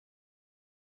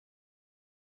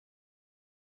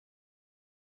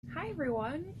Hi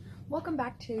everyone! Welcome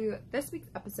back to this week's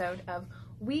episode of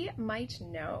We Might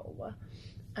Know.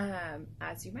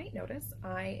 As you might notice,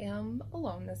 I am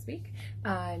alone this week.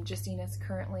 Justina's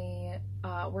currently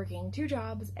working 2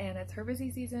 jobs and it's her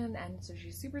busy season, and so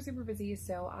she's super busy,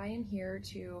 so I am here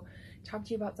to talk to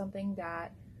you about something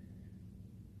that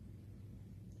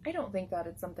I don't think that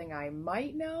it's something I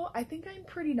might know. I think I'm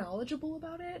pretty knowledgeable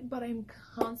about it, but I'm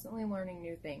constantly learning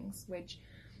new things, which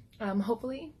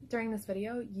hopefully during this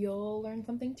video you'll learn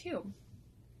something too.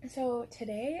 So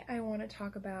today I want to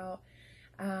talk about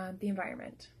the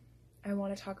environment. I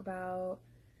want to talk about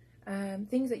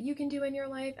things that you can do in your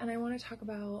life, and I want to talk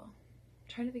about, I'm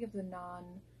trying to think of the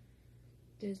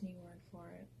non-Disney word for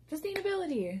it.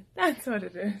 Sustainability! That's what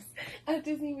it is. At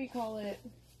Disney we call it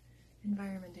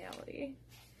environmentality.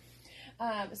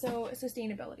 So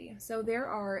sustainability. So there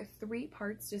are 3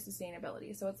 parts to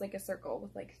sustainability. So it's like a circle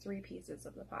with like 3 pieces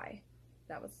of the pie.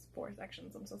 That was 4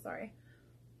 sections, I'm so sorry.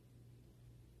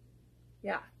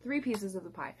 Yeah, 3 pieces of the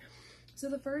pie. So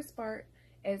the first part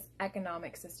is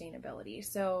economic sustainability.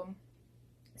 So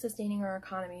sustaining our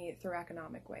economy through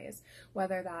economic ways,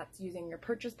 whether that's using your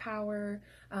purchase power,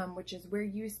 which is where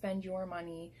you spend your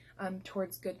money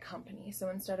towards good company. So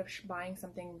instead of buying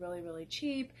something really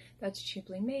cheap, that's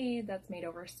cheaply made, that's made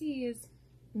overseas,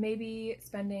 maybe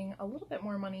spending a little bit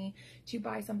more money to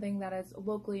buy something that is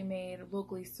locally made,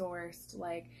 locally sourced,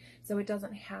 so it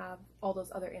doesn't have all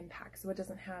those other impacts. So it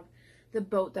doesn't have the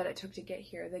boat that it took to get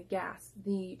here, the gas,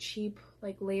 the cheap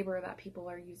labor that people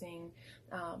are using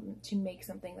to make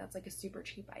something that's like a super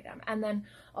cheap item. And then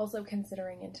also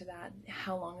considering into that,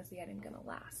 how long is the item gonna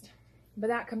last? But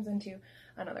that comes into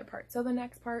another part. So the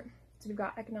next part, so we've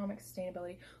got economic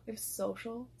sustainability. We have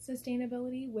social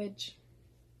sustainability, which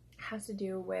has to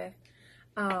do with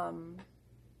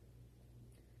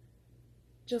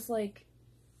just and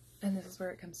this is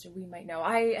where it comes to we might know.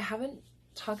 I haven't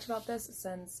talked about this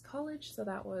since college, so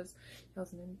that was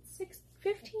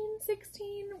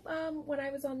 2016 when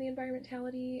I was on the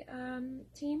environmentality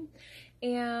team.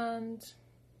 And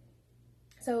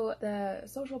so the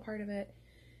social part of it,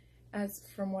 as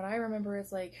from what I remember,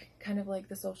 is kind of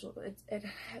the social,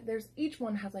 there's, each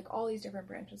one has all these different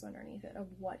branches underneath it of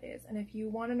what is. And if you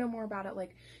want to know more about it,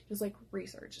 just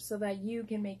research so that you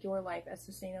can make your life as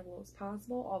sustainable as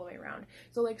possible all the way around.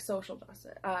 So social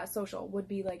justice, social would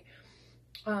be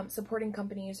supporting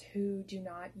companies who do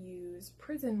not use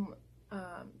prison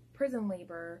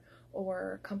labor,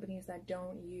 or companies that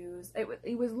don't use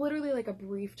it was literally a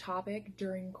brief topic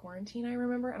during quarantine, I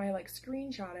remember, and I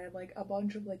screenshotted a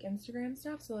bunch of Instagram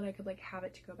stuff so that I could have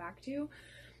it to go back to.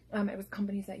 It was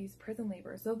companies that use prison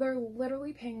labor, so they're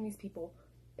literally paying these people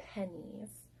pennies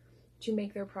to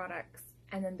make their products,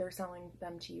 and then they're selling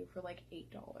them to you for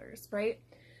 $8, right?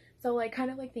 So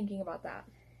kind of thinking about that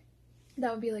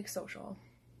would be social,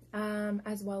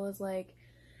 as well as the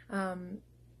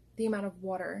amount of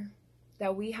water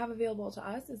that we have available to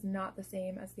us is not the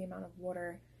same as the amount of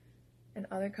water in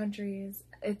other countries.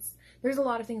 There's a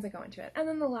lot of things that go into it. And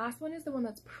then the last one is the one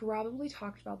that's probably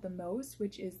talked about the most,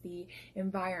 which is the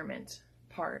environment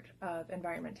part of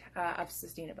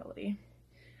sustainability. I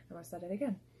almost said it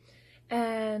again.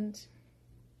 And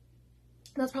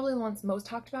that's probably the one that's most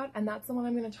talked about, and that's the one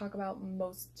I'm going to talk about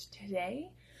most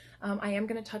today. I am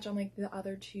going to touch on the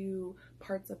other 2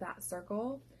 parts of that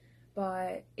circle,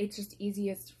 but it's just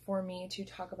easiest for me to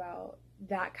talk about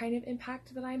that kind of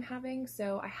impact that I'm having.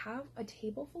 So I have a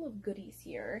table full of goodies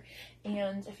here,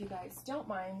 and if you guys don't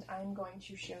mind, I'm going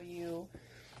to show you,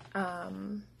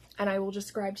 and I will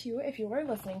describe to you, if you are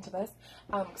listening to this,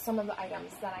 some of the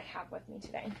items that I have with me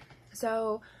today.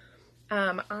 So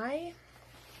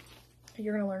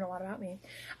you're going to learn a lot about me.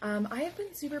 I have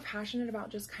been super passionate about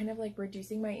just kind of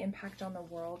reducing my impact on the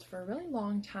world for a really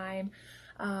long time.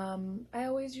 I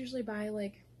always usually buy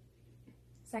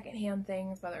secondhand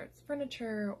things, whether it's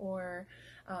furniture or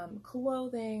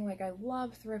clothing. I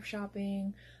love thrift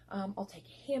shopping. I'll take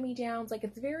hand-me-downs.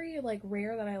 It's very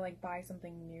rare that I buy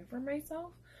something new for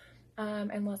myself,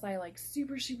 unless I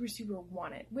super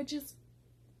want it, which is,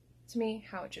 to me,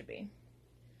 how it should be.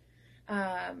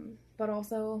 But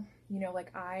also,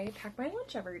 I pack my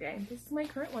lunch every day. This is my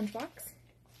current lunchbox.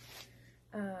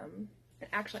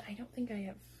 Actually, I don't think I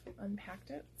have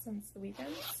unpacked it since the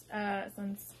weekends,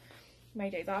 since my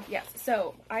days off. Yes,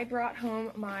 so I brought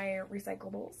home my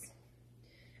recyclables,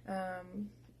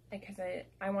 because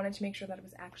I wanted to make sure that it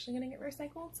was actually going to get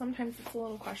recycled. Sometimes it's a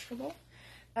little questionable.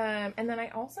 And then I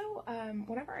also,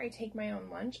 whenever I take my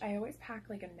own lunch, I always pack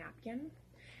a napkin.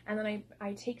 And then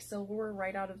I take silverware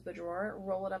right out of the drawer,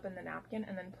 roll it up in the napkin,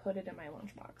 and then put it in my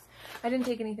lunchbox. I didn't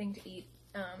take anything to eat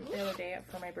the other day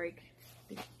for my break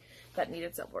that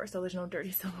needed silverware. So there's no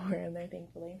dirty silverware in there,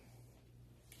 thankfully.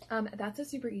 That's a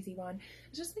super easy one.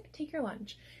 It's just like take your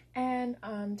lunch. And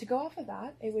to go off of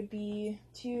that, it would be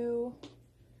to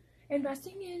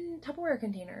investing in Tupperware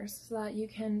containers so that you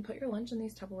can put your lunch in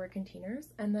these Tupperware containers,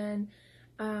 and then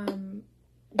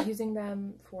using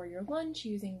them for your lunch,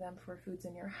 using them for foods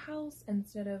in your house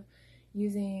instead of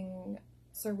using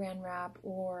saran wrap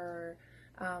or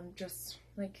just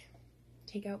like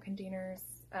takeout containers,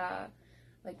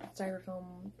 like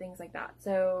styrofoam, things like that.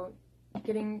 So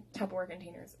getting Tupperware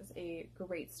containers is a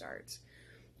great start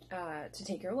to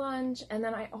take your lunch. And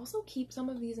then I also keep some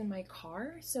of these in my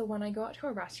car. So when I go out to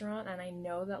a restaurant and I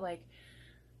know that, like,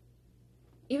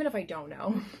 even if I don't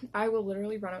know, I will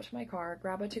literally run out to my car,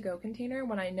 grab a to-go container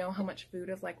when I know how much food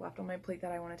is like left on my plate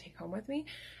that I want to take home with me.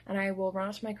 And I will run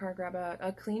out to my car, grab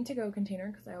a clean to-go container,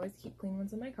 because I always keep clean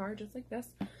ones in my car, just like this.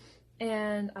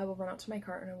 And I will run out to my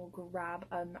car and I will grab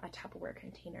a Tupperware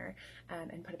container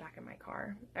and put it back in my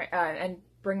car, and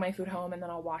bring my food home, and then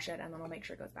I'll wash it, and then I'll make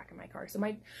sure it goes back in my car. So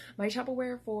my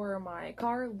Tupperware for my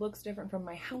car looks different from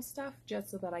my house stuff, just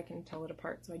so that I can tell it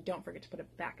apart so I don't forget to put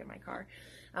it back in my car.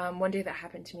 One day that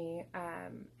happened to me,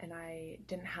 and I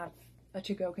didn't have a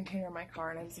to-go container in my car,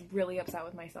 and I was really upset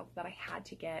with myself that I had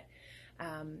to get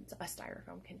a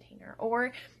styrofoam container.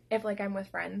 Or if, like, I'm with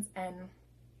friends and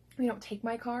we don't take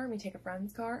my car, we take a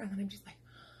friend's car, and then I'm just like,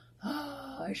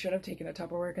 oh, I should have taken a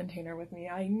Tupperware container with me.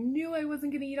 I knew I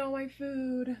wasn't going to eat all my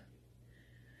food.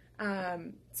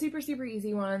 Super, super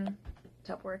easy one,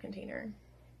 Tupperware container.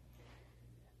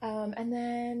 And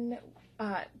then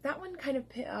that one kind of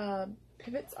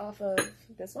pivots off of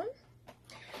this one.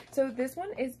 So this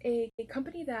one is a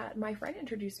company that my friend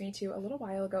introduced me to a little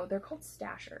while ago. They're called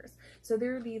Stashers. So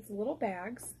they're these little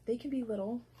bags. They can be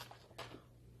little,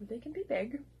 or they can be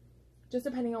big, just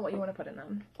depending on what you want to put in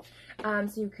them.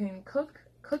 So you can cook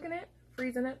in it,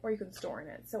 freeze in it, or you can store in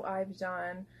it. So I've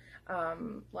done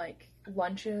like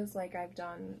lunches, like I've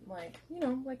done like, you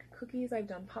know, like cookies, I've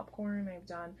done popcorn, I've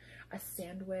done a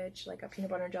sandwich, like a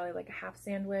peanut butter and jelly, like a half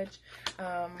sandwich.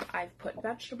 I've put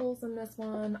vegetables in this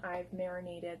one. I've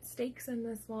marinated steaks in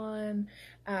this one.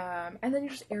 And then you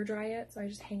just air dry it. So I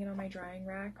just hang it on my drying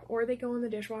rack, or they go in the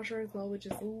dishwasher as well, which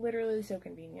is literally so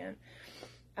convenient.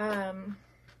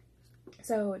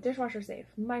 So dishwasher safe,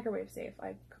 microwave safe.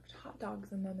 I've cooked hot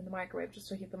dogs in them in the microwave just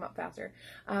to heat them up faster.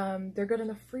 They're good in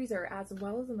the freezer as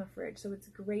well as in the fridge. So it's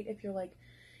great if you're like,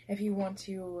 if you want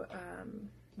to,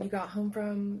 you got home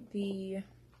from the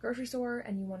grocery store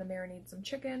and you want to marinate some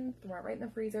chicken, throw it right in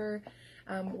the freezer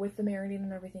with the marinade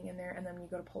and everything in there, and then you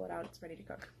go to pull it out, it's ready to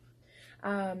cook.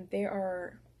 They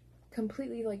are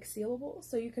completely like sealable,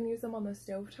 so you can use them on the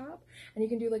stovetop, and you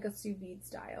can do like a sous vide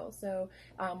style. So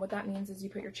what that means is you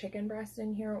put your chicken breast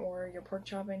in here, or your pork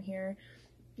chop in here,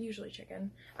 usually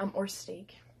chicken, or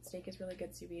steak. Steak is really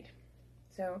good sous vide.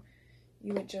 So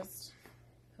you would just,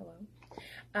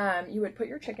 you would put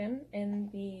your chicken in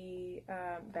the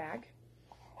bag.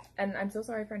 And I'm so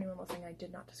sorry for anyone listening, I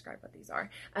did not describe what these are.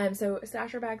 So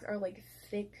Stasher bags are like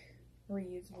thick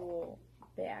reusable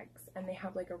bags, and they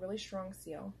have like a really strong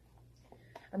seal.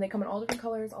 And they come in all different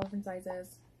colors, all different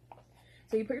sizes.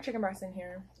 So you put your chicken breast in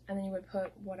here, and then you would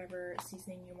put whatever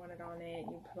seasoning you wanted on it.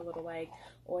 You put a little like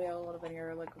oil, a little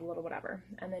vinegar, like a little whatever.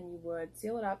 And then you would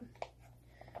seal it up,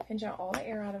 pinch out all the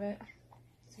air out of it,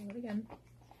 seal it again.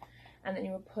 And then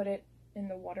you would put it in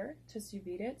the water to sous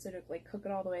vide it, so to like cook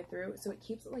it all the way through. So it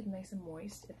keeps it like nice and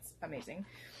moist. It's amazing.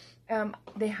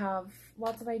 They have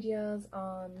lots of ideas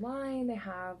online. They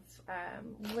have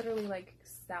literally like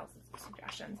thousands of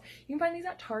suggestions. You can find these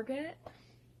at Target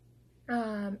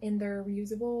in their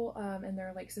reusable, in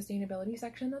their like sustainability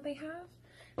section that they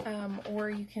have, or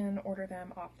you can order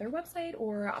them off their website,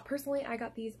 or personally I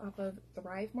got these off of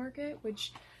Thrive Market,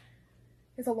 which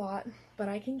is a lot, but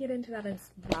I can get into that as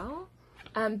well.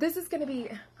 This is going to be,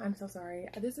 I'm so sorry,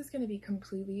 this is going to be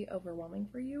completely overwhelming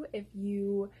for you if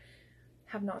you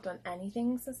have not done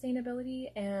anything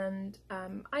sustainability, and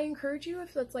I encourage you,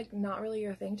 if that's like not really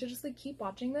your thing, to just like keep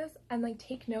watching this and like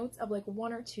take notes of like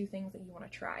 1 or 2 things that you want to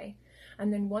try.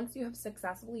 And then once you have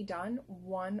successfully done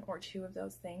 1 or 2 of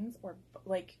those things, or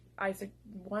like I said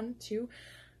 1, 2,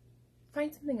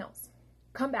 find something else.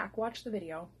 Come back, watch the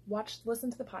video,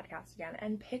 listen to the podcast again,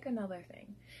 and pick another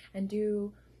thing and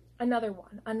do another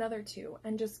 1, another 2,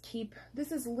 and just keep,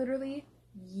 this is literally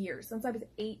years, since I was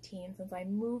 18, since I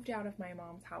moved out of my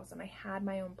mom's house and I had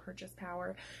my own purchase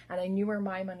power and I knew where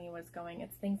my money was going.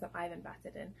 It's things that I've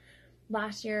invested in.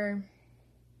 Last year,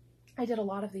 I did a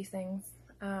lot of these things,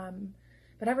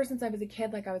 but ever since I was a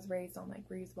kid, like I was raised on like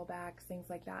reusable bags, things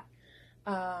like that.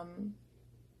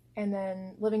 And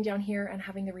then living down here and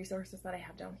having the resources that I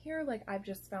have down here, like I've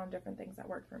just found different things that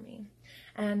work for me.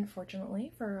 And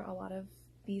fortunately for a lot of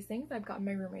these things, I've gotten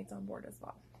my roommates on board as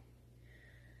well.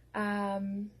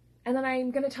 And then I'm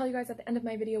going to tell you guys at the end of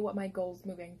my video what my goals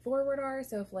moving forward are.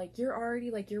 So if like you're already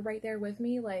like you're right there with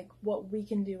me, like what we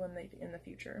can do in the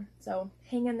future. So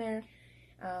hang in there.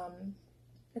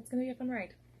 It's going to be a fun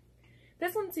ride.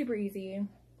 This one's super easy.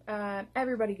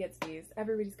 Everybody gets these.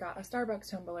 Everybody's got a Starbucks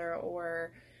tumbler,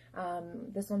 or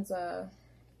this one's a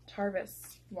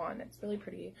Tarvis one. It's really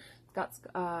pretty. It's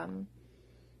got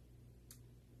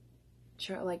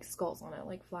like skulls on it,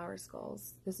 like flower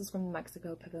skulls. This is from the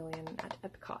Mexico Pavilion at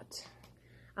Epcot.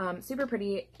 Super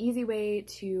pretty, easy way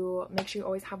to make sure you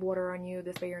always have water on you.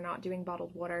 This way you're not doing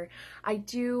bottled water. I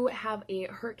do have a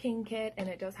Hurricane kit and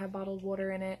it does have bottled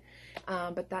water in it,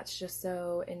 but that's just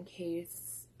so in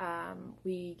case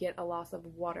we get a loss of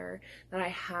water that I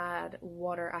have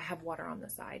water on the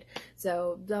side.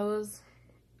 So those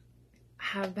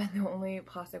have been the only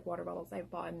plastic water bottles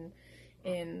I've bought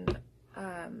in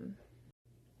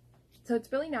so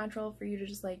it's really natural for you to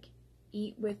just like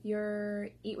eat with your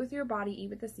body, eat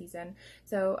with the season.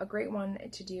 So a great one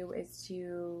to do is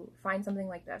to find something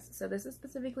like this. So this is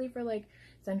specifically for like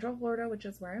Central Florida, which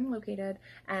is where I'm located,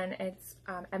 and it's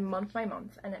a month by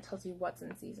month, and it tells you what's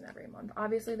in season every month.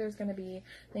 Obviously there's going to be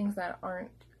things that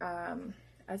aren't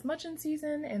as much in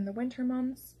season in the winter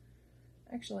months.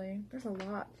 Actually, there's a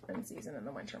lot in season in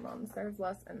the winter months. There's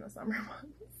less in the summer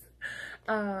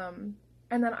months.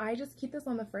 And then I just keep this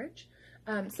on the fridge.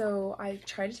 So I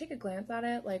try to take a glance at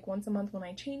it like once a month when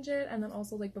I change it, and then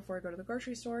also like before I go to the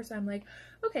grocery store. So I'm like,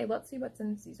 okay, let's see what's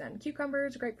in season.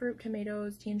 Cucumbers, grapefruit,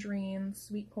 tomatoes, tangerines,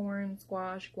 sweet corn,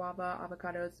 squash, guava,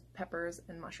 avocados, peppers,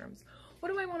 and mushrooms. What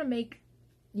do I want to make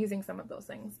using some of those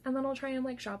things? And then I'll try and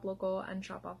like shop local and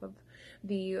shop off of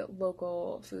the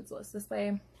local foods list. This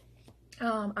way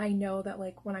I know that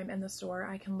like when I'm in the store,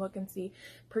 I can look and see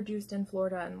produced in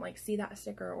Florida and like see that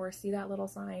sticker or see that little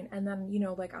sign. And then, you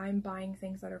know, like I'm buying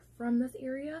things that are from this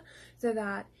area so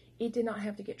that it did not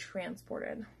have to get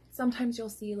transported. Sometimes you'll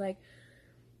see like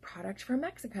product from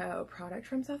Mexico, product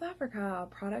from South Africa,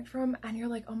 product from, and you're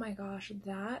like, oh my gosh,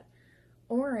 that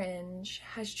orange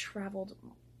has traveled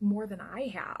more than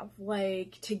I have,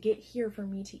 like to get here for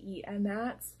me to eat. And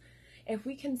that's, if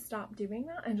we can stop doing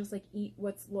that and just like eat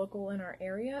what's local in our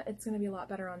area, it's going to be a lot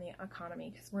better on the economy,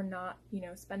 because we're not, you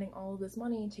know, spending all of this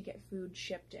money to get food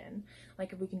shipped in.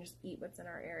 Like if we can just eat what's in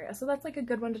our area. So that's like a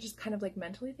good one to just kind of like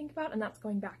mentally think about. And that's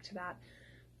going back to that,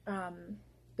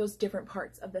 those different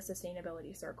parts of the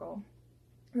sustainability circle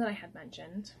that I had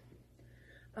mentioned.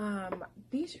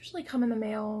 These usually come in the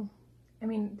mail. I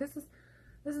mean, this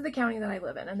is the county that I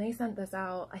live in, and they sent this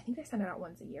out. I think they send it out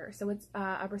once a year. So it's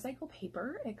a recycled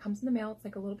paper. It comes in the mail. It's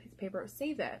like a little piece of paper.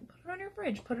 Save it. Put it on your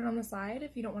fridge. Put it on the side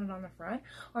if you don't want it on the front.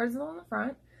 Ours is on the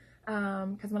front.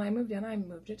 Because when I moved in, I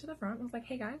moved it to the front. I was like,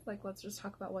 hey guys, like let's just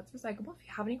talk about what's recyclable. If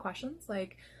you have any questions,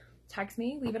 like text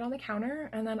me, leave it on the counter,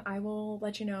 and then I will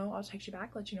let you know. I'll text you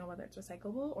back, let you know whether it's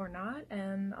recyclable or not,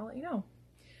 and I'll let you know.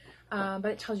 But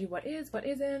it tells you what is, what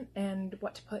isn't, and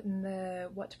what to put in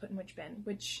which bin,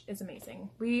 which is amazing.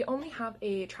 We only have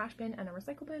a trash bin and a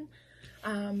recycle bin,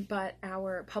 but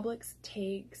our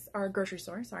grocery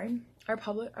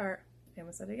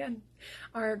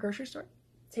store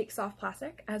takes soft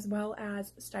plastic as well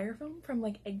as styrofoam from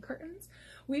like egg cartons.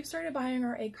 We've started buying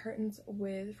our egg cartons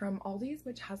from Aldi's,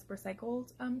 which has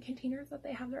recycled containers that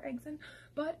they have their eggs in.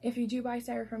 But if you do buy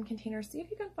styrofoam containers, see if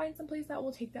you can find some place that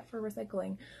will take that for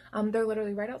recycling. They're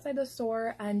literally right outside the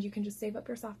store, and you can just save up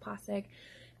your soft plastic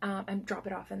and drop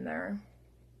it off in there.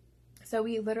 So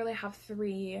we literally have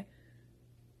 3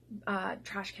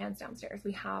 trash cans downstairs.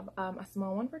 We have a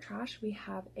small one for trash. We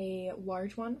have a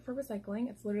large one for recycling.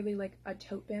 It's literally like a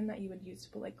tote bin that you would use to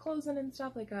put like clothes in and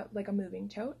stuff, like a moving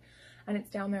tote, and it's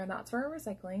down there. That's for our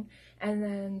recycling. And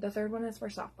then the third one is for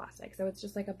soft plastic. So it's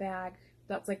just like a bag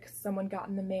that's like someone got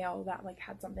in the mail that like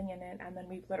had something in it, and then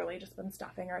we've literally just been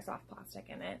stuffing our soft plastic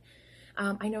in it.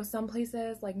 I know some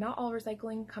places, like not all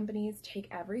recycling companies take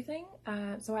everything.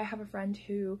 So I have a friend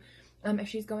who, if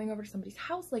she's going over to somebody's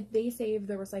house, like they save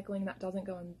the recycling that doesn't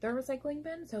go in their recycling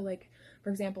bin. So like, for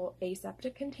example,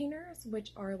 aseptic containers,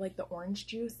 which are like the orange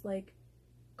juice, like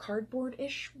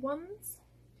cardboard-ish ones.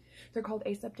 They're called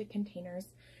aseptic containers,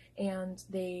 and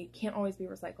they can't always be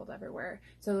recycled everywhere.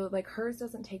 So like hers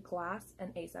doesn't take glass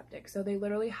and aseptic. So they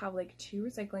literally have like 2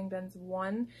 recycling bins.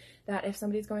 One that if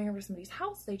somebody's going over to somebody's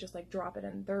house, they just like drop it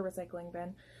in their recycling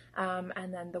bin.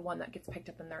 And then the one that gets picked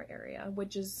up in their area,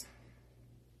 which is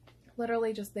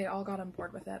literally just, they all got on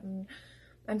board with it, and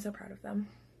I'm so proud of them.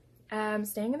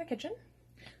 Staying in the kitchen.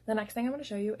 The next thing I'm going to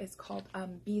show you is called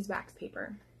beeswax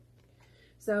paper.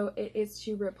 So it is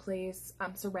to replace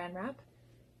saran wrap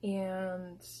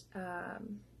and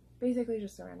basically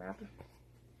just saran wrap.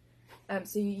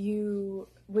 So you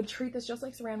would treat this just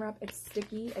like saran wrap. It's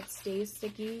sticky, it stays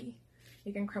sticky.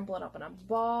 You can crumple it up in a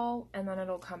ball and then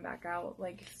it'll come back out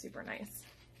like super nice.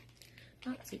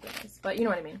 Not super nice, but you know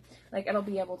what I mean. Like it'll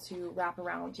be able to wrap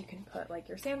around. You can put like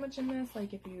your sandwich in this,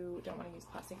 like if you don't want to use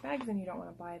plastic bags and you don't want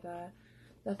to buy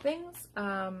the things.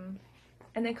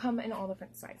 And they come in all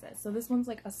different sizes. So this one's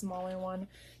like a smaller one.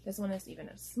 This one is even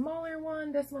a smaller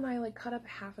one. This one I like cut up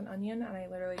half an onion and I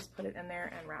literally just put it in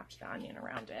there and wrapped the onion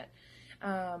around it.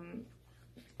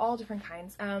 All different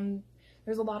kinds.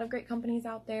 There's a lot of great companies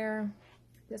out there.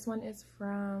 This one is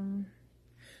from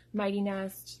Mighty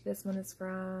Nest. This one is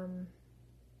from,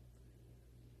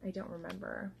 I don't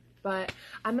remember. But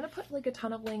I'm going to put like a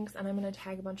ton of links and I'm going to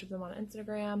tag a bunch of them on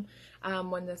Instagram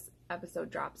when this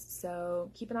episode drops. So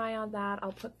keep an eye on that.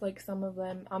 I'll put like some of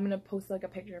them. I'm going to post like a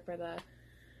picture for the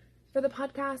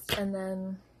podcast and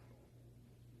then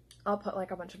I'll put like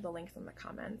a bunch of the links in the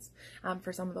comments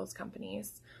for some of those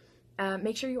companies.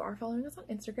 Make sure you are following us on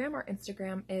Instagram. Our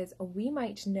Instagram is We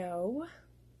Might Know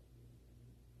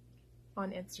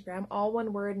on Instagram. All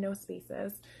one word, no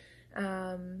spaces.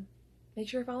 Make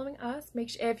sure you're following us.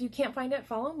 If you can't find it,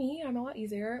 follow me. I'm a lot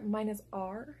easier. Mine is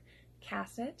R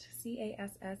Cassatt,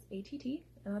 Cassatt,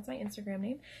 and that's my Instagram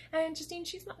name. And Justine,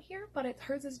 she's not here, but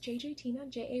hers is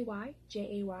JJTina, JayJayTina.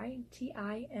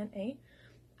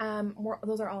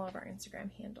 Those are all of our Instagram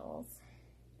handles.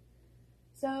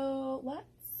 So let's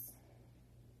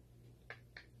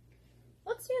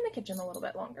stay in the kitchen a little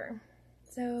bit longer.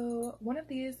 So one of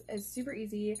these is super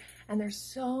easy, and there's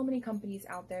so many companies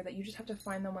out there that you just have to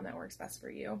find the one that works best for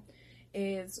you,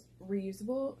 is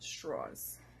reusable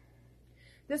straws.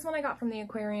 This one I got from the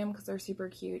aquarium because they're super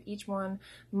cute. Each one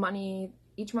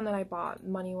that I bought,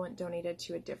 money went donated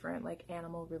to a different like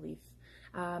animal relief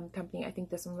company. I think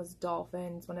this one was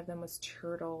dolphins, one of them was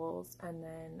turtles, and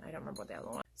then I don't remember what the other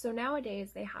one was. So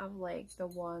nowadays they have like the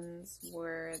ones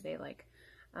where they like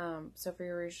so for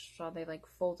your straw they like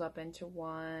fold up into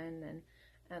one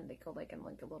and they go like in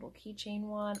like a little keychain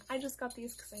one. I just got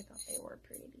these because I thought they were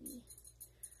pretty.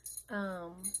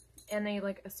 And they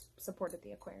like supported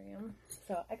the aquarium,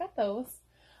 so I got those.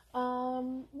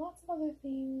 Lots of other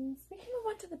things. We can move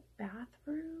on to the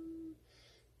bathroom.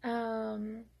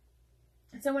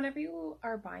 So whenever you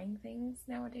are buying things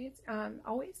nowadays,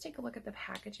 always take a look at the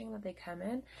packaging that they come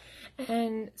in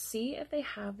and see if they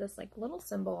have this like little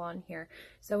symbol on here.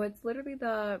 So it's literally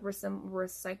the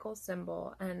recycle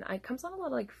symbol, and it comes on a lot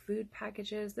of like food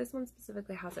packages. This one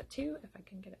specifically has it too, if I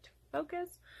can get it to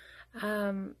focus.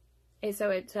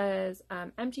 So it says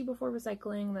empty before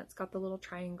recycling. That's got the little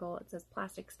triangle. It says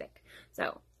plastic stick.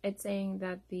 So it's saying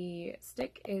that the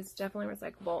stick is definitely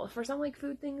recyclable. For some like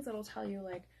food things, it'll tell you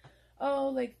like, oh,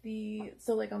 like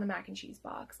like on the mac and cheese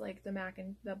box, like the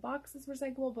box is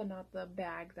recyclable, but not the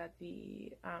bag that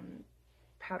the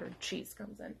powdered cheese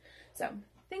comes in. So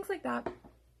things like that.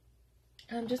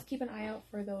 Just keep an eye out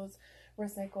for those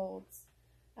recycle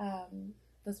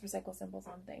symbols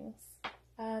on things.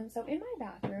 So in my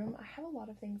bathroom, I have a lot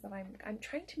of things that I'm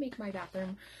trying to make my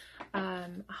bathroom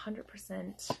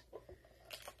 100%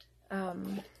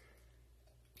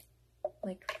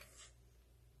 like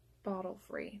bottle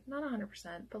free. Not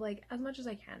 100%, but like as much as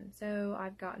I can. So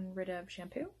I've gotten rid of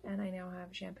shampoo and I now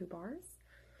have shampoo bars.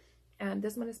 And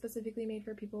this one is specifically made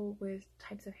for people with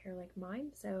types of hair like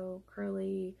mine. So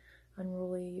curly,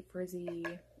 unruly, frizzy,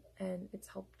 and it's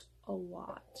helped a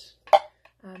lot.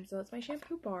 So that's my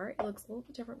shampoo bar. It looks a little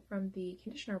bit different from the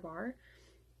conditioner bar.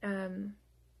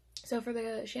 So for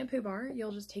the shampoo bar,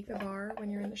 you'll just take the bar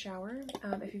when you're in the shower.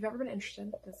 If you've ever been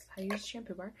interested, this is how you use a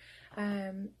shampoo bar.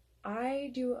 I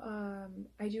do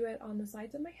it on the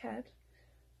sides of my head,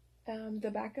 the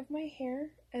back of my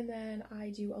hair, and then I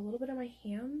do a little bit on my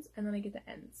hands, and then I get the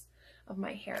ends of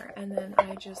my hair, and then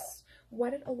I just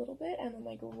wet it a little bit and then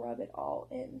like rub it all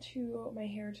into my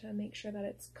hair to make sure that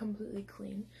it's completely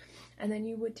clean. And then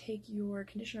you would take your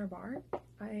conditioner bar,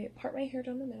 I part my hair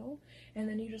down the middle, and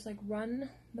then you just like run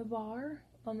the bar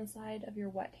on the side of your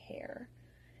wet hair,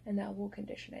 and that will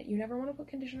condition it. You never want to put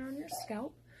conditioner on your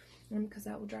scalp because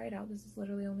that will dry it out. This is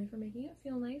literally only for making it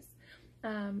feel nice.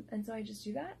 And so I just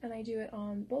do that, and I do it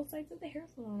on both sides of the hair,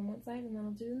 so on one side and then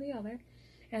I'll do it on the other,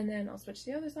 and then I'll switch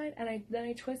to the other side, and then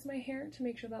I twist my hair to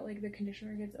make sure that like the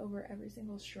conditioner gets over every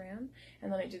single strand, and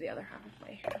then I do the other half of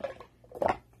my hair.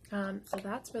 So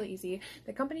that's really easy.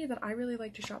 The company that I really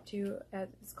like to shop to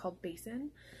is called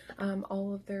Basin. A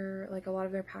lot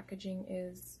of their packaging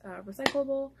is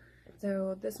recyclable.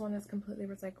 So this one is completely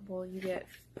recyclable. You get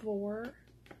 4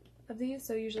 of these,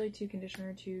 so usually 2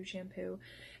 conditioner, 2 shampoo,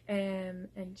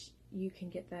 and you can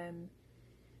get them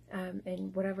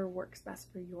and whatever works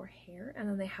best for your hair. And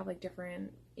then they have like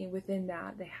different, within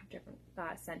that they have different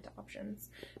scent options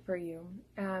for you.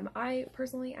 I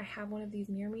personally, I have one of these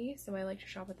near me, so I like to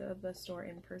shop at the store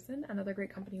in person. Another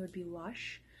great company would be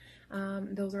Lush.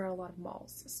 Those are at a lot of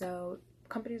malls, so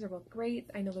companies are both great.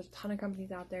 I know there's a ton of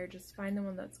companies out there. Just find the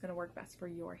one that's going to work best for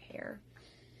your hair.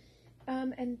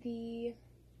 And the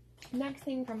next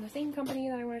thing from the same company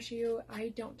that I want to show you, I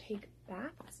don't take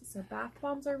baths, so bath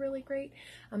bombs are really great.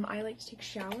 I like to take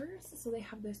showers, so they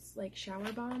have this like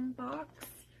shower bomb box,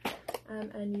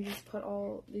 and you just put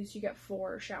all these, you get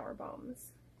 4 shower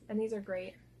bombs, and these are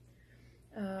great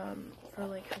for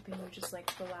like helping you just like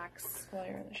relax while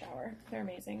you're in the shower. They're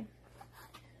amazing.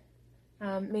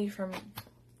 Made from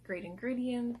great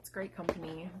ingredients, great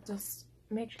company. Just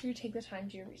make sure you take the time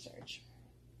to do your research.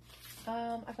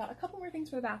 I've got a couple more things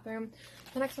for the bathroom.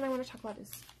 The next one I want to talk about is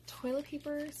toilet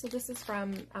paper. So this is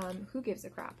from Who Gives a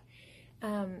Crap.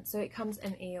 So it comes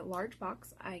in a large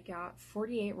box. I got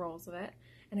 48 rolls of it,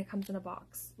 and it comes in a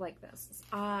box like this.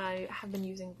 I have been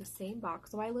using the same box.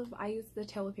 So I use the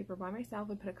toilet paper by myself.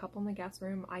 I put a couple in the guest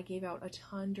room. I gave out a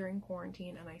ton during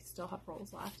quarantine, and I still have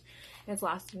rolls left. And it's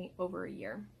lasted me over a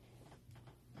year.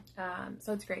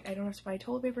 So it's great. I don't have to buy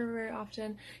toilet paper very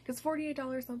often, because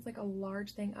 $48 sounds like a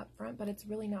large thing up front, but it's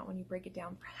really not when you break it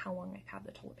down for how long I've had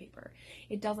the toilet paper.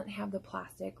 It doesn't have the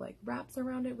plastic like wraps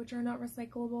around it, which are not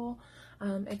recyclable.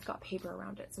 It's got paper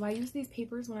around it. So I use these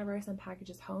papers whenever I send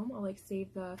packages home. I'll like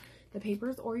save the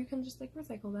papers, or you can just like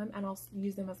recycle them, and I'll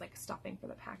use them as like stuffing for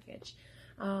the package.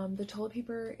 The toilet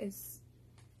paper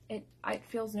it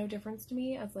feels no difference to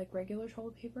me as like regular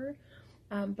toilet paper.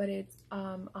 But it's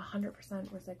 100%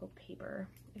 recycled paper.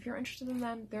 If you're interested in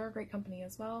them, they're a great company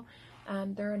as well.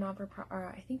 They're a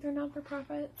I think they're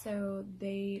non-for-profit, so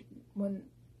when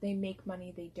they make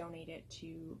money, they donate it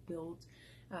to build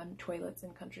toilets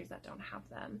in countries that don't have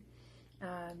them.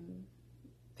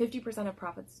 50% of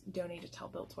profits donated to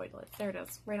help build toilets. There it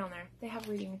is, right on there. They have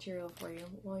reading material for you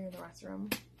while you're in the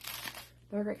restroom.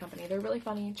 They're a great company. They're really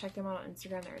funny. Check them out on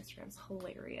Instagram. Their Instagram's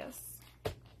hilarious.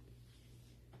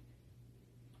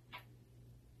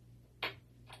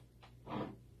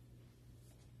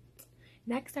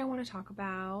 Next, I want to talk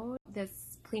about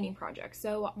this cleaning project.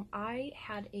 So I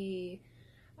had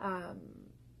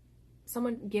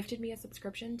someone gifted me a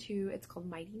subscription to, it's called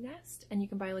Mighty Nest, and you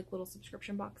can buy like little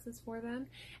subscription boxes for them.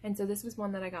 And so this was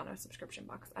one that I got in a subscription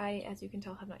box. I, as you can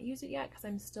tell, have not used it yet because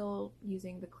I'm still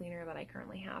using the cleaner that I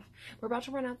currently have. We're about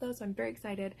to run out though, so I'm very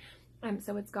excited.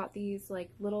 So it's got these like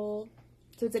little,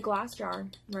 so it's a glass jar,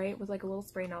 right, with like a little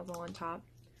spray nozzle on top.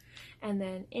 And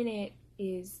then in it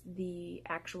is the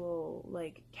actual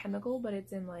like chemical, but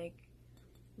it's in like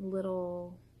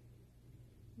little,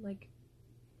 like,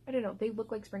 I don't know, they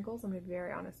look like sprinkles. I'm gonna be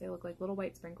very honest, they look like little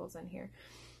white sprinkles in here.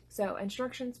 So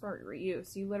instructions for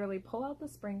reuse: you literally pull out the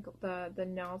sprinkle, the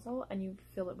nozzle, and you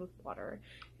fill it with water.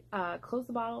 Close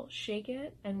the bottle, shake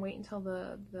it, and wait until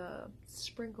the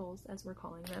sprinkles, as we're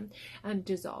calling them,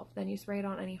 dissolve. Then you spray it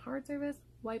on any hard surface,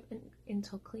 wipe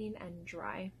until clean and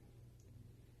dry.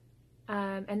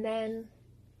 And then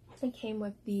it came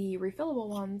with the refillable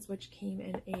ones, which came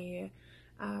in a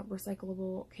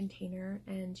recyclable container,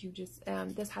 and you just,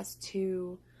 this has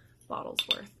 2 bottles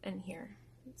worth in here.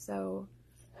 So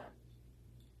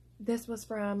this was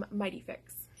from Mighty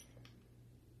Fix.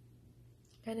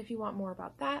 And if you want more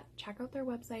about that, check out their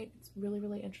website. It's really,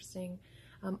 really interesting.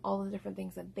 All the different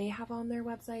things that they have on their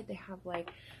website. They have like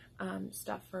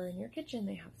stuff for in your kitchen,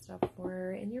 they have stuff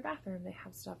for in your bathroom, they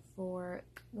have stuff for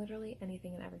literally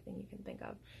anything and everything you can think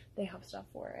of. They have stuff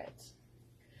for it.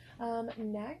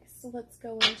 Next, let's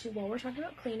go into, while we're talking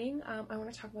about cleaning, I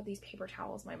want to talk about these paper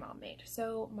towels my mom made.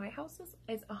 So my house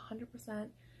is 100%,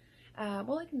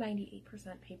 well, like 98%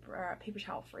 paper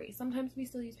towel free. Sometimes we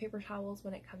still use paper towels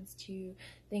when it comes to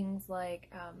things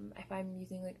like if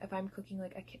I'm cooking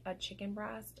like a chicken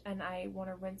breast and I want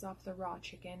to rinse off the raw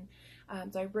chicken,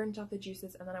 so I rinse off the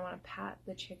juices and then I want to pat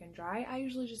the chicken dry. I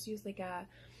usually just use like a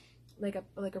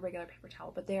regular paper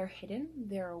towel, but they're hidden,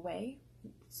 they're away,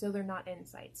 so they're not in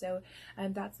sight. So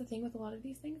that's the thing with a lot of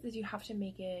these things, is you have to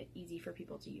make it easy for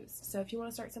people to use. So if you want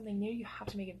to start something new, you have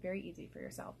to make it very easy for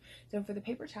yourself. So for the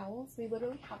paper towels, we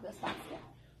literally have this basket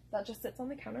that just sits on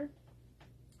the counter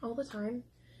all the time.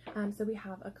 So we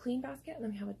have a clean basket and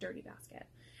then we have a dirty basket.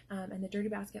 And the dirty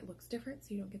basket looks different,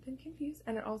 so you don't get them confused.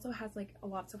 And it also has like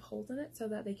lots of holes in it so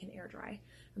that they can air dry,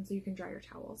 so you can dry your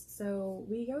towels. So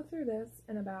we go through this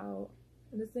in about,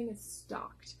 and this thing is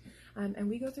stocked, and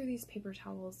we go through these paper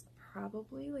towels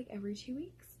probably like every 2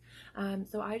 weeks.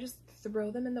 So I just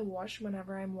throw them in the wash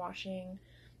whenever I'm washing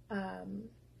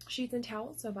sheets and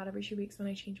towels. So about every 2 weeks when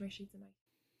I change my sheets and my...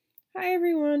 Hi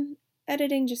everyone,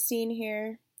 Editing Justine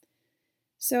here.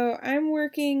 So I'm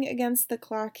working against the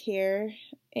clock here,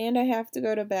 and I have to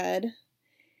go to bed.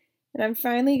 And I'm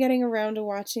finally getting around to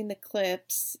watching the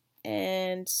clips,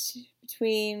 and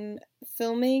between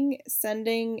filming,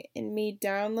 sending, and me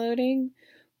downloading,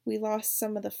 we lost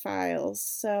some of the files.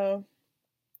 So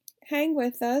hang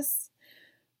with us.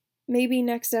 Maybe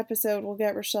next episode we'll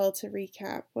get Rochelle to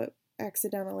recap what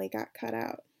accidentally got cut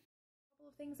out.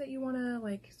 Of things that you want to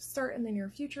like start in the near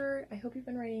future. I hope you've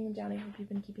been writing them down. I hope you've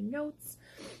been keeping notes.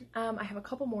 I have a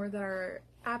couple more that are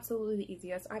absolutely the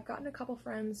easiest. I've gotten a couple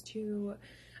friends to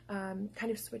kind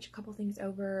of switch a couple things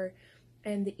over,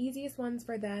 and the easiest ones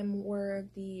for them were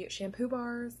the shampoo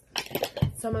bars,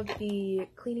 some of the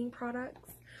cleaning products,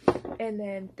 and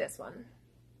then this one.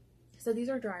 So these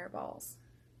are dryer balls.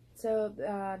 So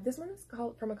this one is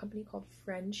from a company called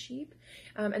Friendship,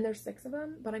 and there's 6 of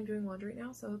them, but I'm doing laundry right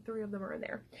now, so 3 of them are in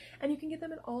there. And you can get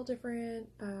them in all different,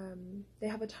 they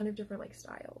have a ton of different like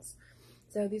styles.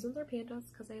 So these ones are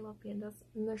pandas, because I love pandas,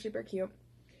 and they're super cute.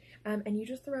 And you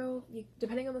just throw,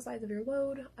 depending on the size of your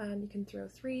load, you can throw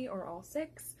 3 or all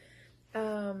 6.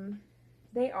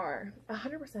 They are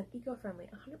 100% eco-friendly,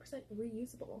 100%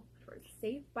 reusable,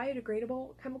 safe,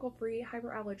 biodegradable, chemical-free,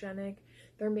 hyperallergenic.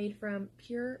 They're made from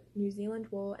pure New Zealand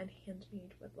wool and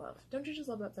handmade with love. Don't you just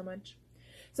love that so much?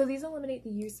 So these eliminate the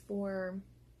use for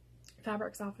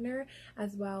fabric softener,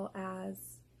 as well as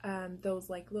those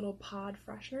like little pod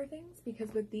freshener things,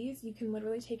 because with these you can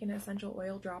literally take an essential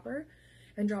oil dropper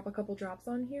and drop a couple drops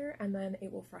on here, and then it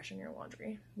will freshen your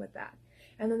laundry with that.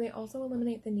 And then they also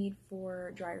eliminate the need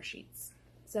for dryer sheets.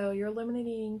 So you're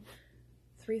eliminating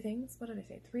 3 things. What did I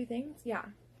say? 3 things? Yeah,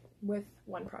 with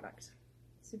one product.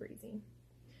 Super easy.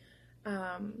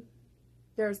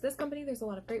 There's this company. There's a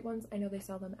lot of great ones. I know they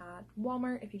sell them at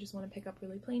Walmart if you just want to pick up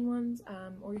really plain ones,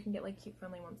 or you can get like cute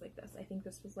friendly ones like this. I think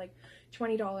this was like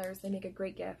 $20. They make a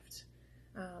great gift.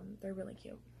 They're really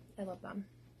cute. I love them.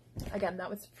 Again, that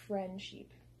was Friendship.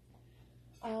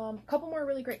 A couple more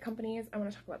really great companies. I want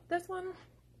to talk about this one.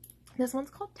 This one's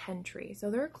called Ten Tree. So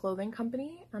they're a clothing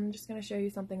company. I'm just going to show you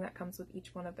something that comes with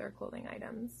each one of their clothing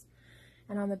items.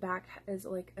 And on the back is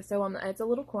like, so on the, it's a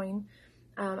little coin.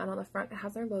 And on the front it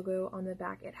has their logo. On the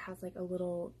back it has like a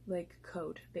little like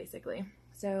code basically.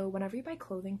 So whenever you buy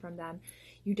clothing from them,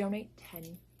 you donate 10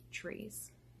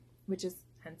 trees, which is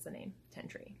hence the name, Ten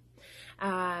Tree.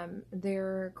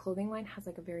 Their clothing line has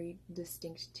like a very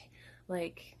distinct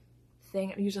like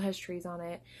thing. It usually has trees on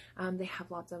it. They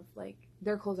have lots of like,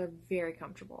 their clothes are very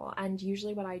comfortable, and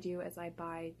usually what I do is I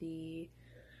buy the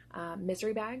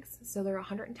mystery bags. So they're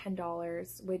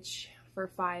 $110, which for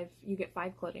 5 you get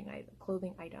 5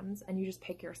 clothing items, and you just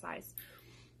pick your size,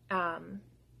 and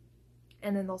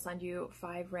then they'll send you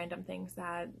 5 random things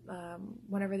that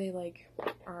whenever they like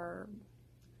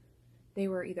they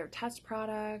were either test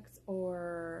products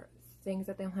or things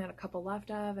that they only had a couple left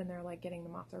of, and they're like getting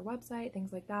them off their website,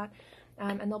 things like that.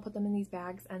 And they'll put them in these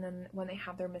bags, and then when they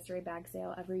have their mystery bag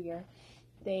sale every year,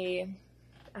 they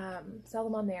sell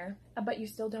them on there. But you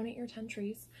still donate your 10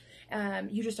 trees.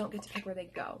 You just don't get to pick where they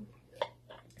go.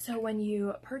 So when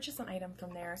you purchase an item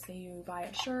from there, say you buy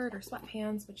a shirt or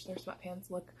sweatpants, which their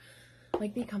sweatpants look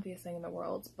like the comfiest thing in the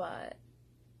world, but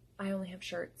I only have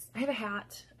shirts. I have a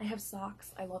hat. I have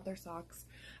socks. I love their socks.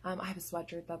 I have a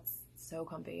sweatshirt that's so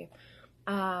comfy.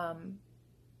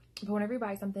 But whenever you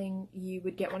buy something, you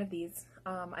would get one of these,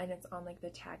 and it's on like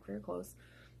the tag for your clothes,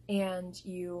 and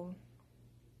you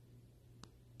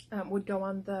would go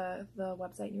on the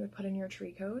website and you would put in your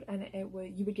tree code, and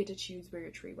you would get to choose where your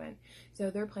tree went.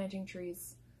 So they're planting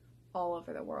trees all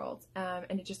over the world,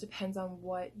 and it just depends on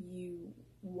what you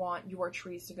want your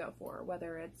trees to go for,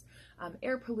 whether it's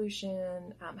air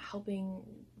pollution, helping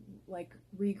like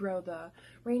regrow the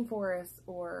rainforest,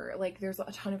 or like there's a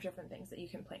ton of different things that you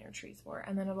can plant your trees for.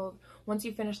 And then it'll, once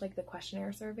you finish like the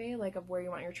questionnaire survey, like of where you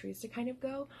want your trees to kind of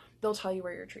go, they'll tell you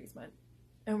where your trees went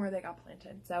and where they got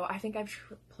planted. So I think I've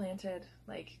planted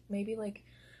like maybe like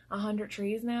 100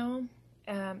 trees now.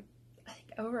 I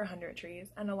think over 100 trees,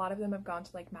 and a lot of them have gone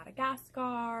to like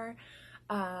Madagascar,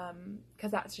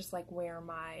 because that's just like where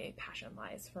my passion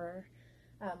lies for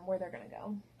where they're gonna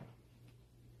go.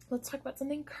 Let's talk about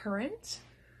something current.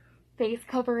 Face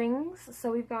coverings.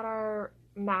 So we've got our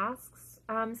masks.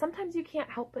 Sometimes you can't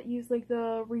help but use like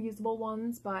the reusable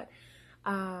ones, but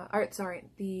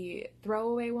the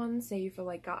throwaway ones. Say you feel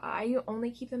like I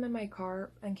only keep them in my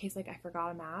car in case like I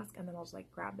forgot a mask, and then I'll just like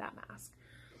grab that mask.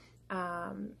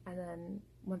 And then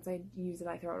once I use it,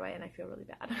 I throw it away and I feel really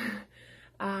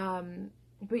bad.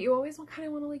 But you always kind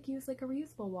of want to like use like a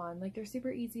reusable one. Like they're super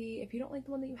easy. If you don't like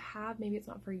the one that you have, maybe it's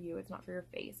not for you, it's not for your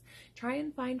face. Try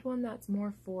and find one that's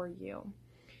more for you.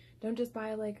 Don't just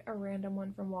buy like a random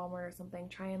one from Walmart or something.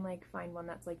 Try and like find one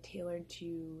that's like tailored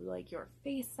to like your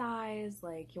face size,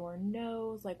 like your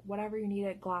nose, like whatever you need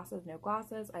it. Glasses, no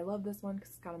glasses. I love this one because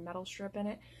it's got a metal strip in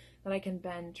it that I can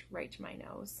bend right to my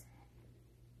nose.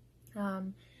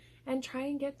 And try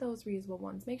and get those reusable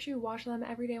ones. Make sure you wash them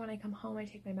every day when I come home. I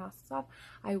take my masks off,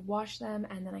 I wash them,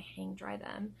 and then I hang dry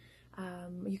them.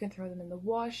 You can throw them in the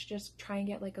wash. Just try and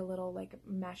get like a little like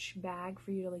mesh bag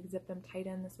for you to like zip them tight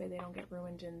in. This way they don't get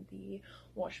ruined in the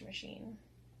wash machine.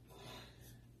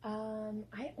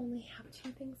 I only have 2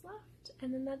 things left,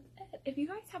 and then that's it. If you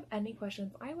guys have any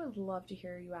questions, I would love to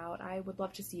hear you out. I would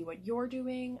love to see what you're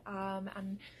doing,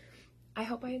 and I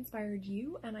hope I inspired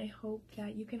you, and I hope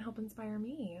that you can help inspire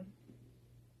me.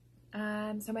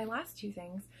 So my last 2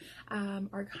 things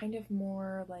are kind of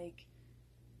more like,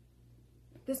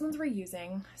 this one's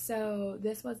reusing. So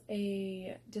this was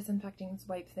a disinfecting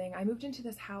wipe thing. I moved into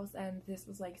this house and this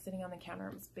was like sitting on the counter.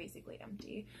 It was basically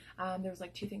empty. There was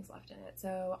like 2 things left in it.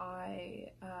 So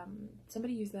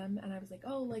somebody used them and I was like,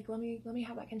 oh, like let me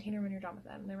have that container when you're done with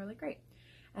them. And they were like, great.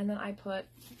 And then I put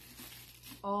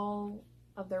all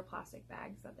of their plastic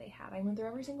bags that they had. I went through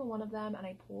every single one of them and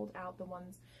I pulled out the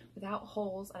ones without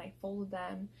holes and I folded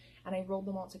them and I rolled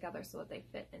them all together so that they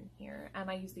fit in here. And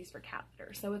I use these for cat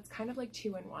litter. So it's kind of like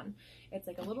 2 in 1. It's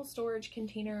like a little storage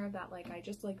container that like I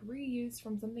just like reused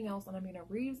from something else and I'm gonna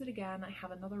reuse it again. I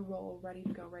have another roll ready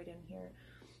to go right in here.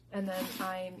 And then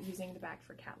I'm using the bag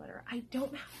for cat litter. I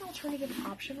don't have an alternative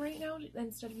option right now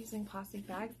instead of using plastic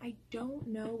bags. I don't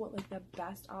know what like the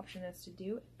best option is to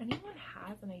do. If anyone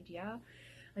has an idea,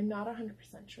 I'm not 100%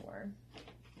 sure.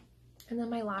 And then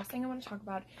my last thing I want to talk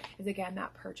about is, again,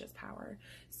 that purchase power.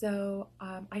 So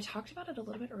I talked about it a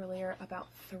little bit earlier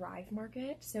about Thrive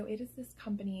Market. So it is this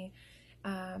company,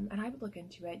 and I would look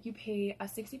into it. You pay a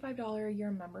 $65 a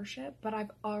year membership, but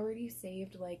I've already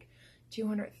saved like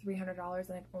 $200, $300,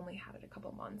 and I've only had it a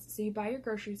couple months. So you buy your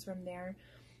groceries from there,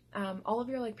 all of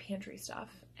your like pantry stuff,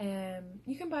 and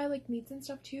you can buy like meats and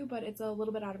stuff too, but it's a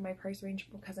little bit out of my price range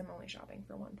because I'm only shopping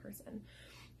for one person.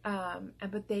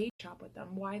 But they shop with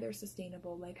them, why they're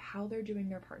sustainable, like how they're doing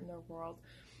their part in their world.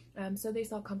 So they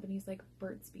sell companies like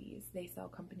Burt's Bees. They sell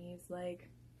companies like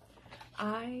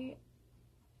I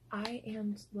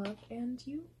and love and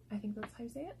you. I think that's how you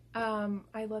say it.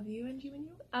 I love you and you and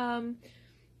you.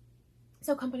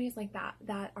 So companies like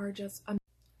that are just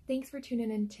thanks for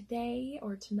tuning in today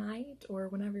or tonight or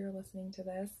whenever you're listening to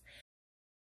this.